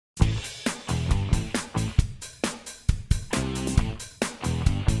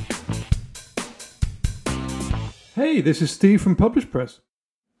Hey, this is Steve from PublishPress.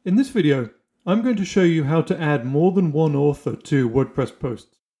 In this video, I'm going to show you how to add more than one author to WordPress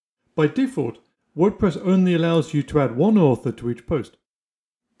posts. By default, WordPress only allows you to add one author to each post.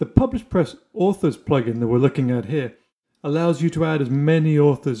 The PublishPress Authors plugin that we're looking at here allows you to add as many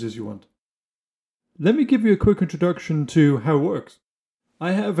authors as you want. Let me give you a quick introduction to how it works.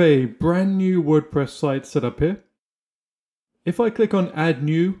 I have a brand new WordPress site set up here. If I click on Add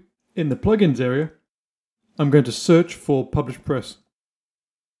New in the Plugins area, I'm going to search for PublishPress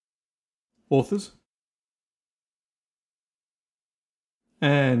Authors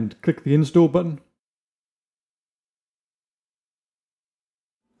and click the Install button.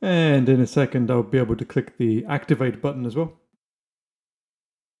 And in a second, I'll be able to click the Activate button as well.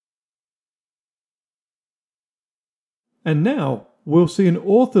 And now we'll see an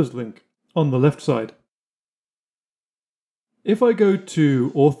Authors link on the left side. If I go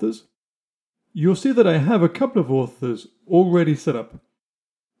to Authors, you'll see that I have a couple of authors already set up.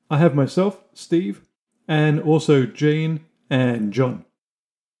 I have myself, Steve, and also Jane and John.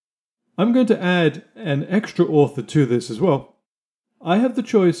 I'm going to add an extra author to this as well. I have the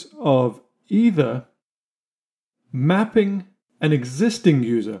choice of either mapping an existing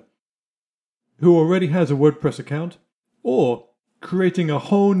user who already has a WordPress account or creating a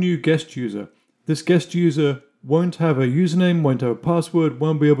whole new guest user. This guest user won't have a username, won't have a password,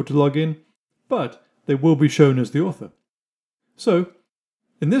 won't be able to log in, but they will be shown as the author. So,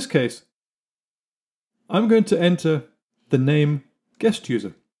 in this case, I'm going to enter the name guest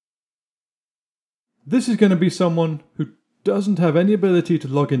user. This is going to be someone who doesn't have any ability to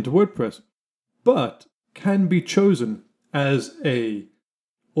log into WordPress, but can be chosen as an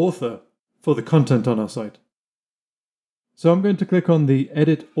author for the content on our site. So I'm going to click on the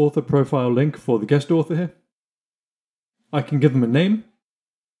Edit Author Profile link for the guest author here. I can give them a name.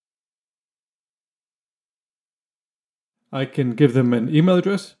 I can give them an email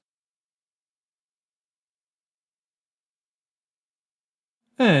address.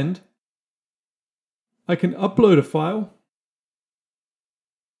 And I can upload a file.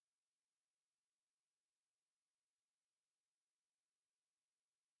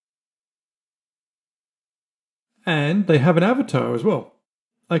 And they have an avatar as well.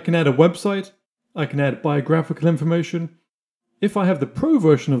 I can add a website. I can add biographical information. If I have the Pro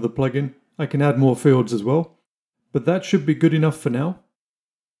version of the plugin, I can add more fields as well. But that should be good enough for now.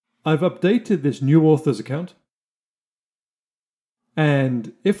 I've updated this new author's account.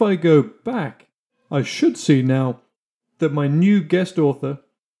 And if I go back, I should see now that my new guest author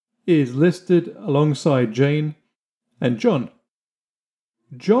is listed alongside Jane and John.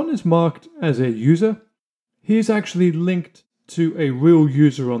 John is marked as a user. He is actually linked to a real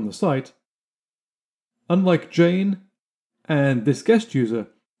user on the site, unlike Jane and this guest user,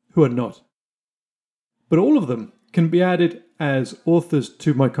 who are not. But all of them can be added as authors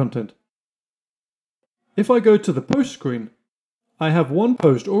to my content. If I go to the post screen, I have one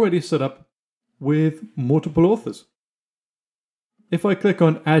post already set up with multiple authors. If I click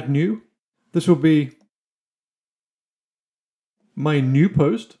on Add New, this will be my new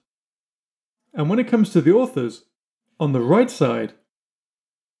post. And when it comes to the authors, on the right side,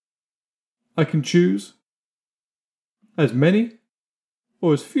 I can choose as many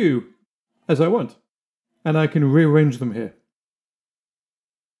or as few as I want. And I can rearrange them here.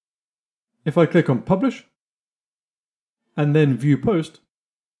 If I click on Publish and then View Post,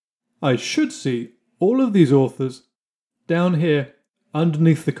 I should see all of these authors down here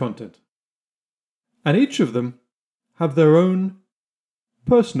underneath the content. And each of them have their own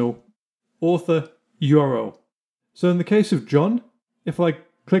personal author URL. So in the case of John, if I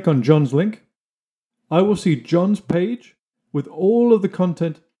click on John's link, I will see John's page with all of the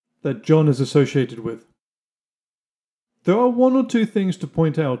content that John is associated with. There are one or two things to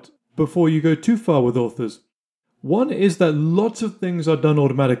point out before you go too far with authors. One is that lots of things are done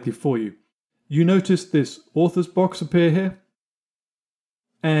automatically for you. You notice this authors box appear here.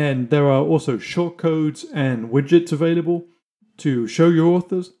 And there are also shortcodes and widgets available to show your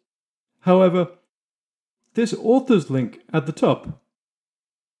authors. However, this authors link at the top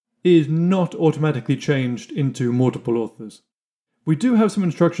is not automatically changed into multiple authors. We do have some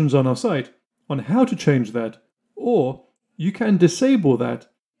instructions on our site on how to change that, or you can disable that,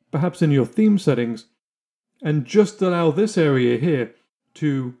 perhaps in your theme settings, and just allow this area here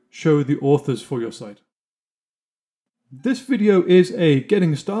to show the authors for your site. This video is a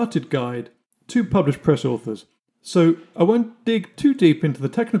getting started guide to PublishPress Authors, so I won't dig too deep into the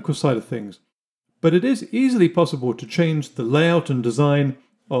technical side of things, but it is easily possible to change the layout and design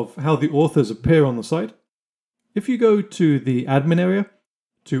of how the authors appear on the site. If you go to the admin area,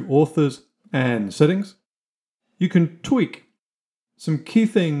 to Authors and Settings, you can tweak some key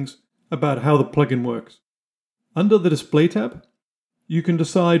things about how the plugin works. Under the Display tab, you can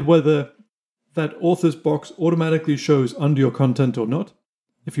decide whether that authors box automatically shows under your content or not.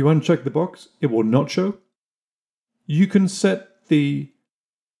 If you uncheck the box, it will not show. You can set the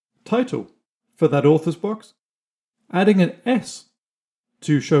title for that authors box. Adding an S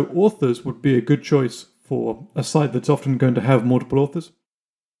to show authors would be a good choice for a site that's often going to have multiple authors.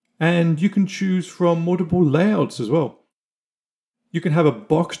 And you can choose from multiple layouts as well. You can have a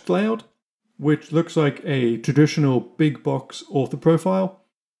boxed layout, which looks like a traditional big box author profile,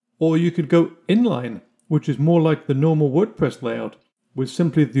 or you could go inline, which is more like the normal WordPress layout with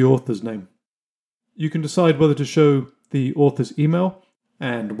simply the author's name. You can decide whether to show the author's email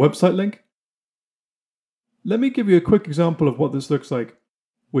and website link. Let me give you a quick example of what this looks like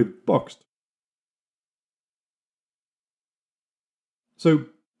with boxed. So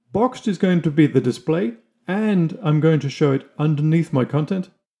boxed is going to be the display, and I'm going to show it underneath my content.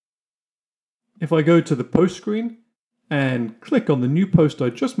 If I go to the post screen and click on the new post I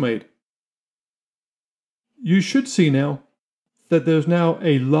just made, you should see now that there's now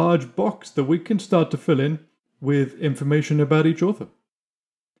a large box that we can start to fill in with information about each author.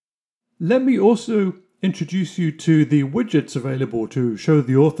 Let me also introduce you to the widgets available to show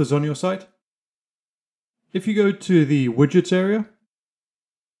the authors on your site. If you go to the widgets area,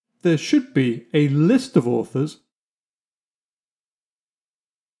 there should be a list of authors,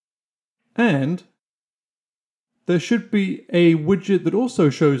 and there should be a widget that also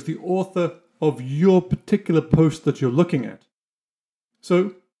shows the author of your particular post that you're looking at.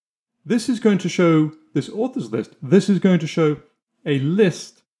 So this is going to show this authors list. This is going to show a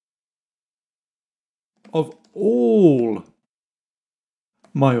list of all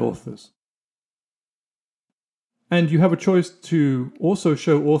my authors. And you have a choice to also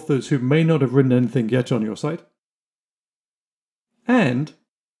show authors who may not have written anything yet on your site. And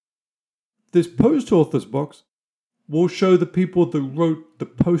this post authors box will show the people that wrote the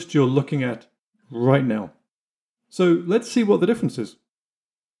post you're looking at right now. So let's see what the difference is.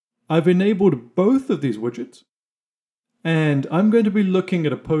 I've enabled both of these widgets, and I'm going to be looking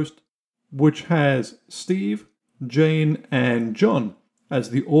at a post which has Steve, Jane, and John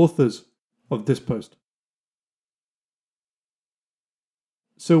as the authors of this post.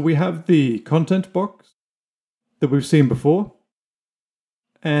 So we have the content box that we've seen before.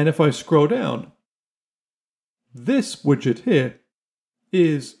 And if I scroll down, this widget here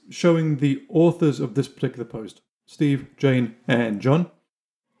is showing the authors of this particular post, Steve, Jane, and John.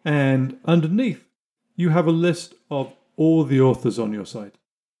 And underneath, you have a list of all the authors on your site.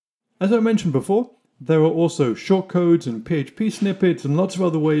 As I mentioned before, there are also shortcodes and PHP snippets and lots of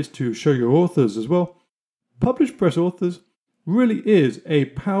other ways to show your authors as well. PublishPress Authors really is a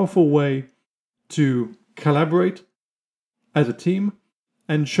powerful way to collaborate as a team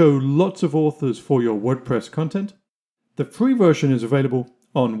and show lots of authors for your WordPress content. The free version is available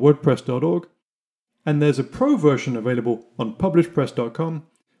on WordPress.org, and there's a pro version available on PublishPress.com,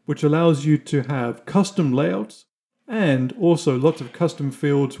 which allows you to have custom layouts and also lots of custom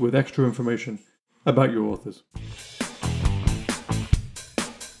fields with extra information about your authors.